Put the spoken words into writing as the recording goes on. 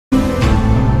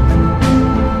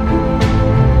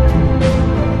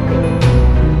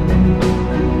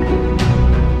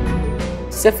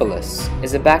Syphilis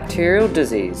is a bacterial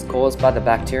disease caused by the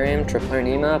bacterium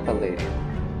Treponema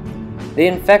pallidum. The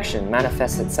infection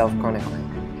manifests itself chronically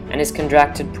and is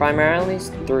contracted primarily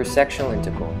through sexual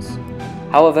intercourse.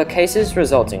 However, cases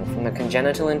resulting from the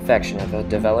congenital infection of a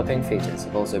developing fetus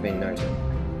have also been noted.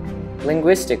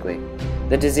 Linguistically,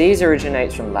 the disease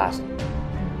originates from Latin.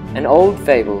 An old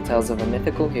fable tells of a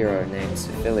mythical hero named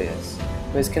Syphilis,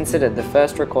 who is considered the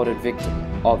first recorded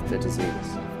victim of the disease.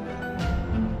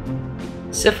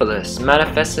 Syphilis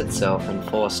manifests itself in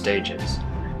 4 stages,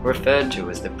 referred to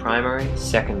as the primary,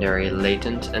 secondary,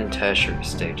 latent, and tertiary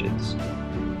stages.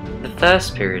 The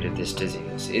first period of this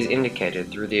disease is indicated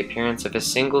through the appearance of a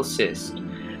single cyst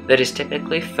that is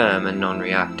typically firm and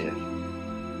non-reactive.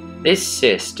 This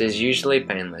cyst is usually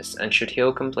painless and should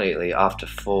heal completely after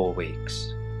 4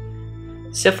 weeks.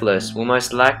 Syphilis will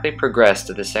most likely progress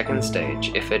to the second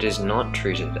stage if it is not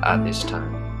treated at this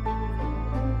time.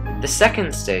 The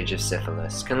second stage of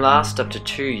syphilis can last up to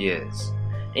 2 years,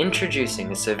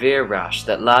 introducing a severe rash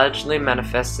that largely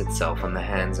manifests itself on the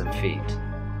hands and feet.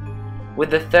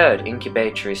 With the third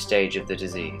incubatory stage of the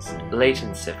disease,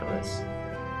 latent syphilis,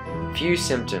 few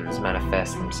symptoms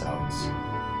manifest themselves.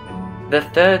 The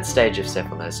third stage of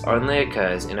syphilis only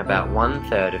occurs in about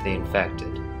 1/3 of the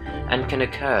infected and can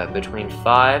occur between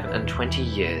 5 and 20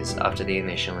 years after the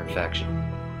initial infection.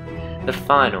 The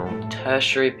final,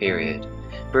 tertiary period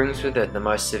brings with it the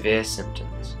most severe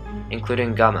symptoms,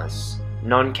 including gummus,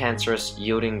 non-cancerous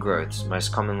yielding growths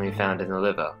most commonly found in the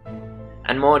liver,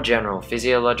 and more general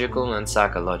physiological and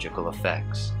psychological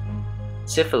effects.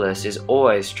 Syphilis is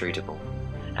always treatable,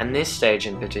 and this stage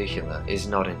in particular is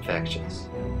not infectious.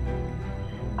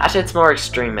 At its more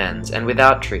extreme ends and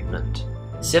without treatment,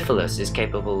 syphilis is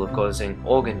capable of causing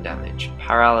organ damage,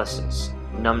 paralysis,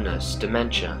 numbness,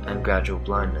 dementia, and gradual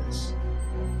blindness.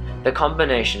 The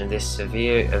combination of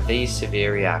these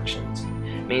severe reactions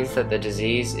means that the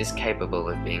disease is capable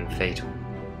of being fatal.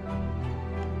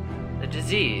 The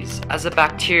disease, as a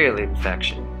bacterial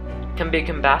infection, can be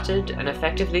combated and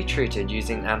effectively treated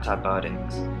using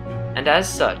antibiotics, and as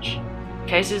such,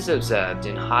 cases observed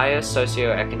in higher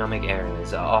socioeconomic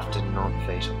areas are often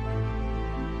non-fatal.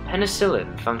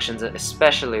 Penicillin functions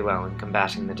especially well in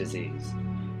combating the disease,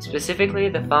 specifically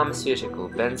the pharmaceutical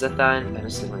benzathine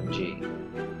penicillin G.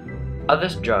 Other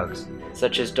drugs,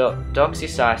 such as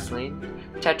doxycycline,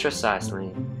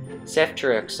 tetracycline,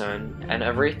 ceftriaxone, and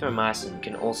erythromycin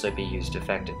can also be used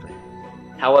effectively.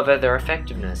 However, their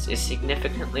effectiveness is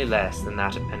significantly less than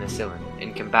that of penicillin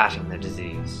in combating the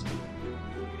disease.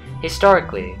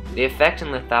 Historically, the effect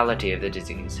and lethality of the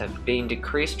disease have been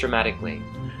decreased dramatically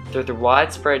through the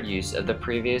widespread use of the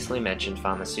previously mentioned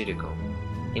pharmaceutical,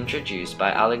 introduced by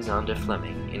Alexander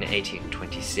Fleming in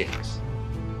 1826.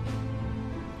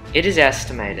 It is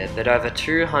estimated that over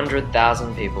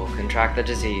 200,000 people contract the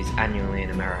disease annually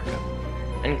in America,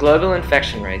 and global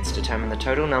infection rates determine the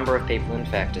total number of people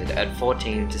infected at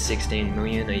 14 to 16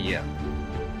 million a year.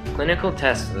 Clinical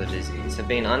tests of the disease have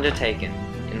been undertaken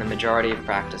in the majority of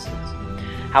practices.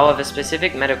 However,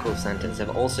 specific medical centers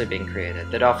have also been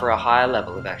created that offer a higher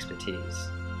level of expertise.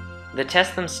 The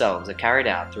tests themselves are carried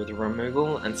out through the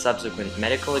removal and subsequent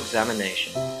medical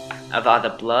examination of either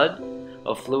blood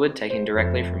or fluid taken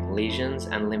directly from lesions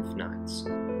and lymph nodes.